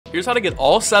Here's how to get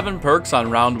all 7 perks on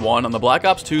round 1 on the Black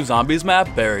Ops 2 Zombies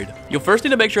map, Buried. You'll first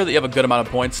need to make sure that you have a good amount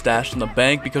of points stashed in the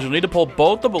bank because you'll need to pull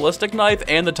both the ballistic knife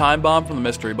and the time bomb from the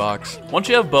mystery box. Once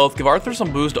you have both, give Arthur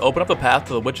some booze to open up the path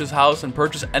to the witch's house and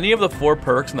purchase any of the 4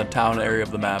 perks in the town area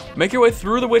of the map. Make your way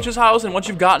through the witch's house, and once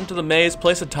you've gotten to the maze,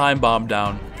 place a time bomb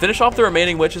down. Finish off the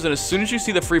remaining witches, and as soon as you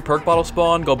see the free perk bottle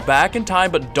spawn, go back in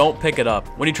time but don't pick it up.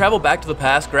 When you travel back to the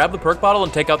past, grab the perk bottle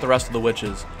and take out the rest of the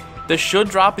witches. This should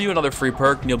drop you another free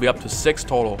perk and you'll be up to 6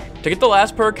 total. To get the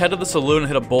last perk, head to the saloon and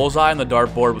hit a bullseye on the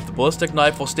dartboard with the ballistic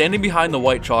knife while standing behind the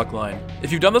white chalk line.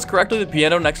 If you've done this correctly, the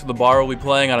piano next to the bar will be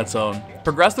playing on its own.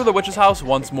 Progress through the witch's house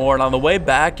once more, and on the way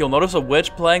back, you'll notice a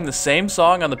witch playing the same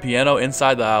song on the piano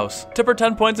inside the house. Tip her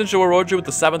 10 points and she'll reward you with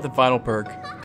the 7th and final perk.